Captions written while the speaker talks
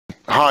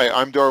Hi,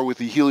 I'm Dar with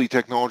the Healy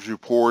Technology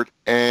Report,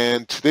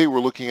 and today we're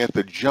looking at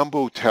the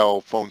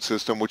JumboTel phone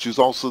system, which is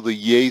also the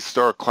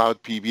Yeastar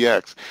Cloud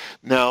PBX.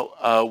 Now,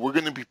 we're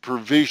going to be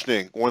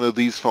provisioning one of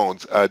these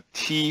phones, a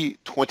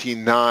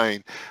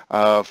T29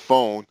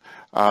 phone,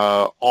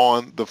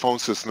 on the phone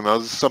system. Now,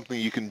 this is something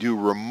you can do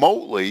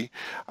remotely,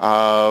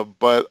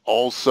 but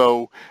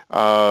also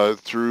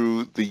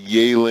through the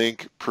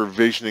Yealink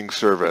provisioning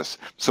service.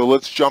 So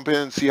let's jump in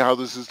and see how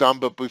this is done.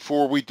 But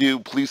before we do,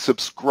 please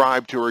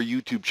subscribe to our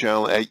YouTube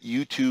channel at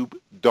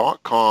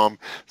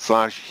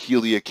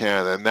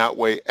youtube.com/HeliaCan, and that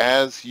way,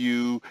 as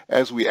we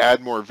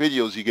add more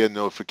videos, you get a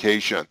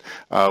notification.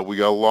 We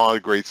got a lot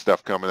of great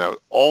stuff coming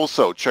out.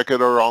 Also, check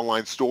out our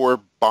online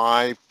store,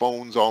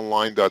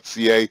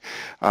 buyphonesonline.ca.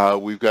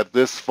 We've got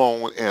this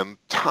phone and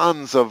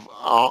tons of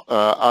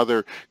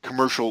other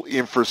commercial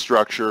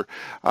infrastructure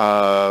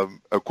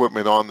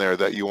equipment on there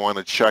that you want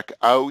to check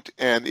out.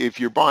 And if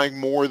you're buying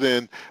more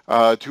than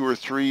 2 or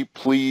 3,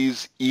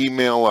 please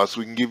email us.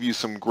 We can give you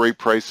some great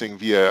pricing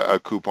via a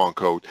coupon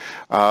code.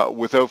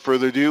 Without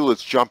further ado,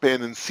 let's jump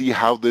in and see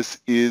how this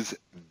is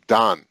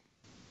done.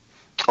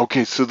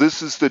 Okay, so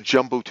this is the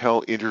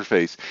JumboTel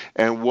interface,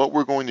 and what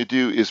we're going to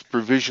do is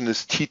provision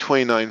this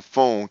T29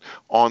 phone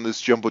on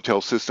this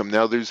JumboTel system.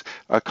 Now, there's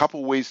a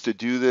couple ways to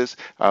do this.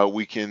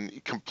 We can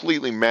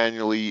completely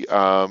manually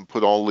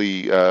put all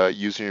the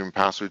username and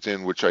passwords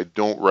in, which I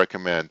don't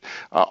recommend.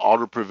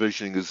 Auto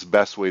provisioning is the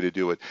best way to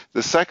do it.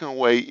 The second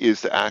way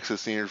is to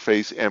access the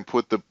interface and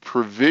put the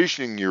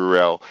provisioning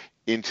URL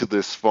into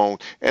this phone,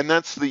 and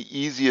that's the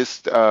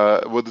easiest,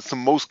 well, it's the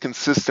most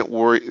consistent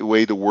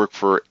way to work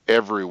for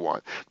everyone.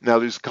 Now,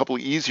 there's a couple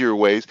of easier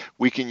ways.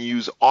 We can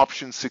use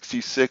option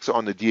 66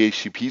 on the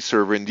DHCP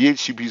server, and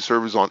DHCP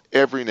server is on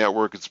every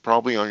network. It's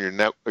probably on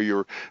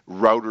your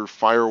router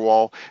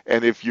firewall,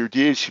 and if your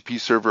DHCP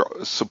server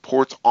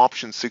supports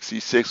option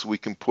 66, we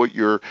can put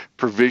your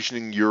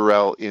provisioning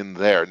URL in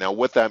there. Now,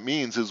 what that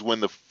means is when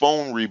the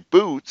phone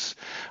reboots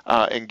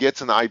and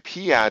gets an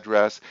IP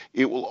address,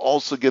 it will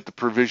also get the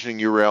provisioning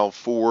URL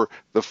for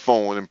the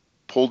phone and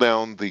pull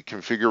down the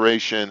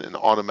configuration and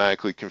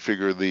automatically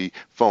configure the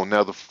phone.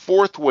 Now, the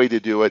fourth way to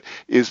do it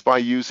is by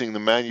using the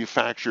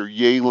manufacturer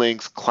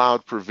Yealink's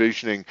cloud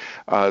provisioning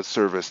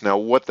service. Now,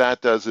 what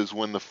that does is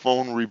when the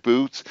phone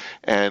reboots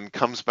and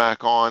comes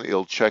back on,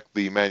 it'll check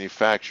the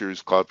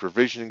manufacturer's cloud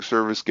provisioning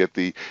service, get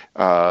the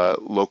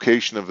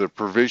location of the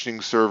provisioning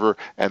server,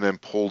 and then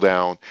pull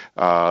down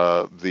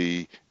all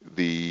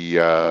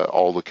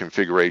the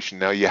configuration.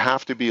 Now, you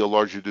have to be a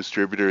larger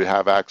distributor to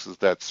have access to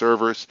that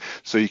service,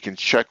 so you can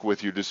check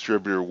with your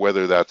distributor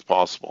whether that's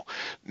possible.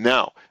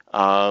 Now,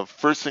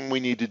 first thing we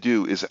need to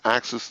do is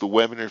access the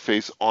web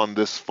interface on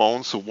this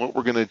phone. So what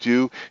we're going to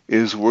do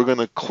is we're going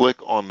to click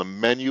on the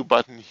menu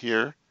button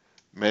here,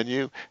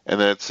 menu, and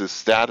then it says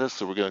status,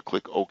 so we're going to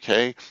click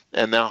OK,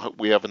 and now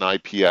we have an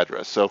IP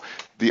address. So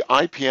the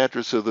IP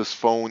address of this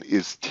phone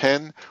is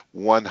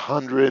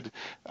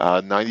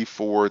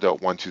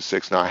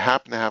 10.194.126. Now, I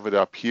happen to have it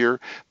up here.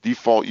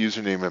 Default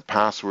username and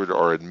password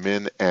are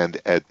admin and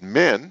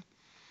admin.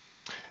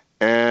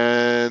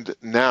 And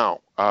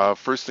now,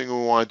 first thing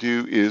we want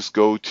to do is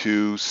go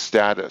to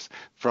status.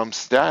 From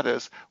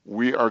status,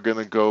 we are going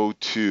to go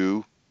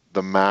to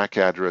the MAC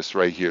address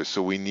right here.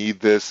 So we need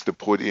this to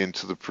put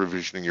into the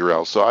provisioning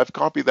URL. So I've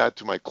copied that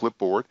to my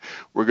clipboard.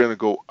 We're going to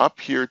go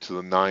up here to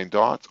the 9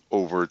 dots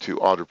over to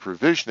auto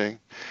provisioning,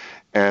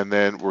 and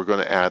then we're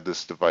going to add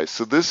this device.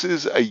 So this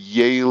is a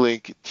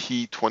Yealink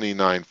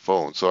T29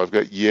 phone. So I've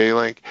got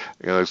Yealink.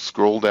 I'm going to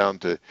scroll down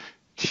to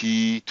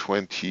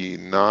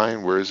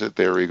T29, where is it?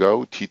 There we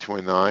go,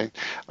 T29.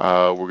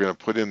 We're going to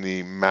put in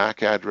the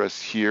MAC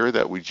address here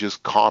that we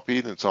just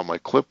copied. It's on my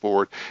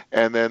clipboard.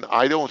 And then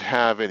I don't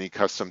have any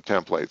custom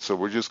templates, so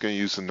we're just going to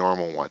use the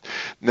normal one.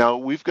 Now,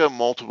 we've got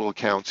multiple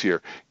accounts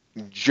here.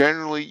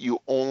 Generally,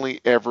 you only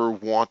ever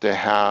want to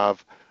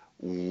have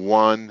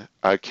one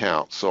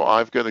account. So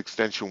I've got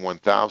extension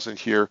 1000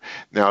 here.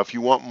 Now, if you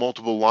want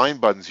multiple line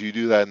buttons, you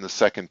do that in the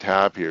second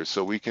tab here.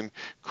 So we can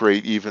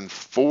create even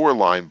 4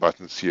 line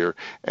buttons here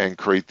and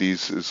create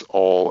these as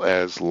all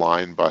as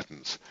line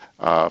buttons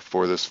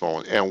for this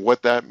phone. And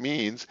what that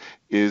means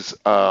is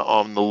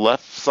on the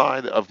left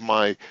side of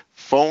my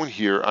phone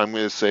here, I'm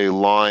going to say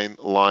line,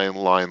 line,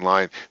 line,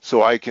 line.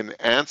 So I can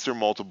answer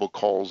multiple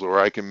calls, or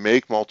I can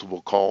make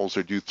multiple calls,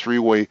 or do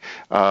three-way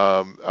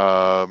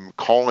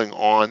calling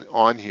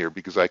on here,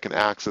 because I can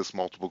access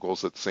multiple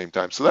calls at the same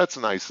time. So that's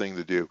a nice thing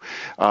to do.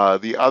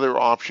 The other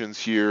options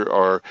here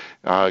are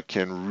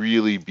can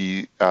really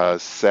be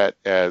set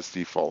as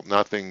default.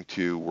 Nothing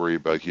to worry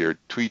about here.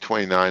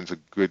 T29 is a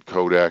good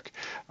codec,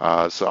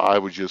 so I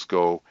would just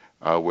go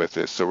with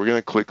this. So we're going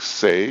to click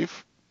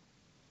Save.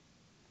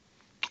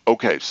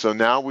 Okay, so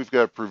now we've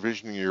got a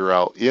provisioning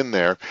URL in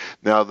there.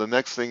 Now, the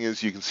next thing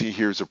is you can see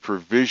here's a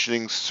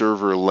provisioning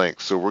server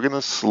link. So we're going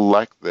to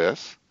select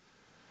this,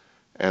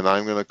 and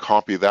I'm going to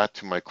copy that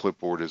to my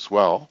clipboard as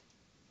well.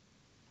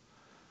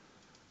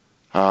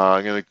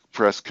 I'm going to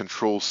press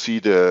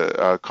Control-C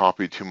to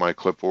copy to my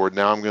clipboard.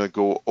 Now I'm going to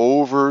go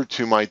over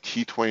to my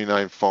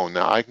T29 phone.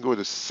 Now I can go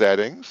to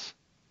Settings,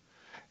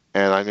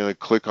 and I'm going to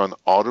click on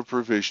auto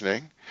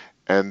provisioning,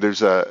 and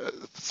there's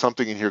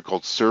something in here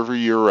called server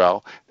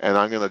URL, and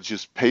I'm going to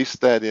just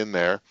paste that in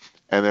there.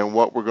 And then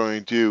what we're going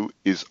to do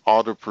is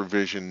auto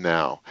provision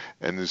now.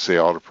 And then say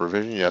auto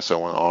provision. Yes, I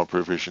want auto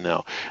provision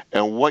now.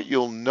 And what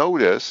you'll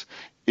notice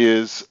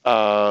is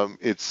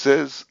it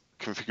says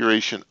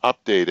configuration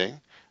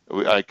updating.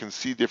 I can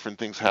see different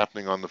things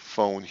happening on the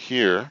phone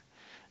here,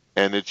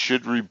 and it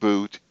should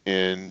reboot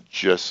in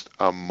just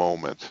a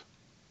moment.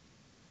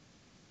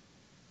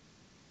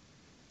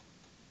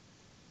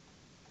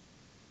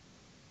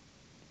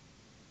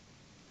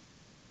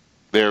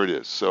 There it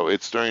is. So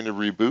it's starting to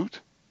reboot.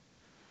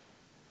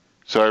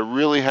 So I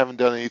really haven't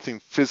done anything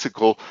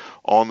physical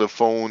on the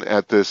phone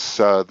at this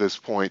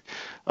point.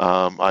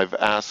 I've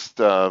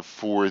asked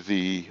for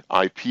the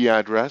IP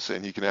address,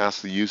 and you can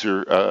ask the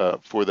user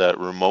for that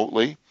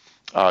remotely.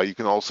 You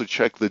can also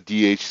check the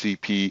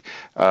DHCP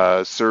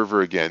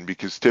server again,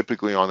 because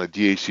typically on a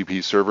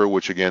DHCP server,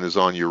 which again is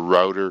on your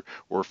router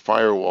or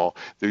firewall,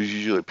 there's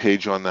usually a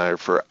page on there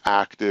for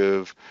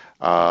active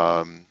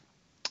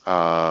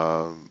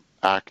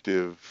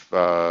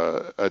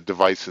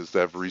devices that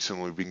have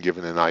recently been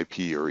given an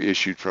IP or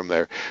issued from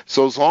there.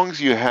 So as long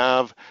as you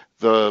have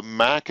the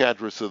MAC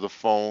address of the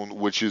phone,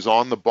 which is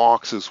on the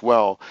box as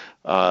well,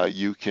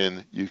 you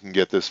can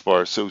get this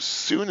far. So as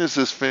soon as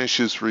this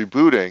finishes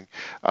rebooting,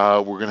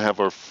 we're going to have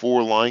our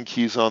 4 line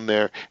keys on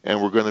there,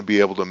 and we're going to be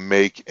able to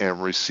make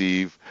and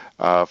receive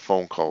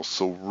phone calls.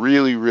 So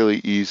really,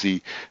 really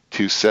easy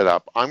to set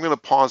up. I'm going to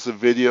pause the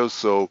video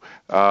so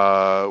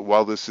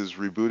while this is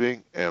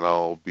rebooting, and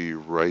I'll be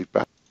right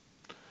back.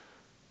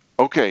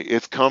 Okay,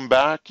 it's come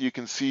back. You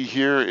can see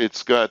here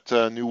it's got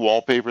new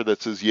wallpaper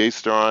that says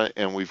Yeastar on it,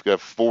 and we've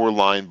got 4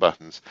 line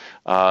buttons,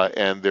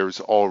 and there's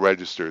all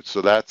registered.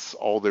 So that's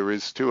all there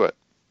is to it.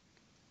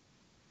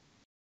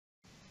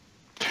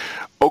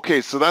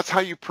 Okay, so that's how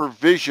you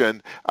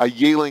provision a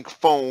Yealink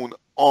phone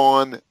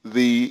on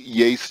the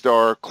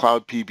Yeastar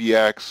Cloud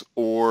PBX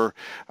or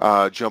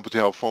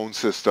JumboTel phone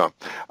system.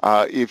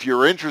 If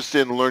you're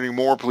interested in learning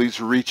more,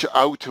 please reach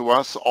out to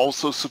us.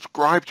 Also,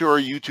 subscribe to our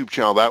YouTube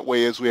channel. That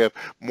way, as we have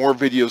more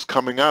videos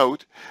coming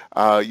out,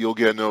 you'll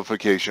get a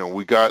notification.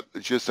 We got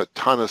just a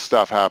ton of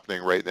stuff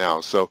happening right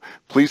now, so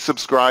please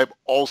subscribe.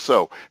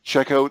 Also,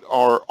 check out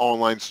our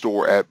online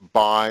store at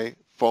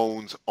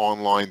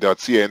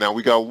buyphonesonline.ca. Now,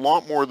 we got a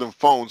lot more than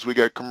phones. We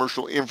got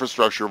commercial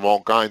infrastructure of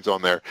all kinds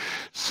on there.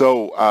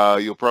 So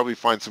you'll probably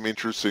find some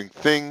interesting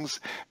things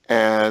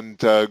and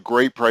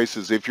great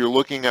prices. If you're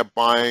looking at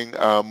buying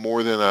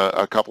more than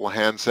a couple of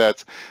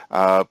handsets,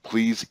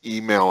 please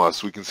email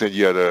us. We can send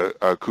you out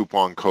a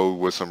coupon code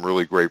with some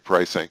really great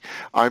pricing.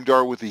 I'm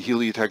Dar with the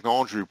Healy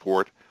Technology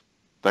Report.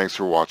 Thanks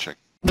for watching.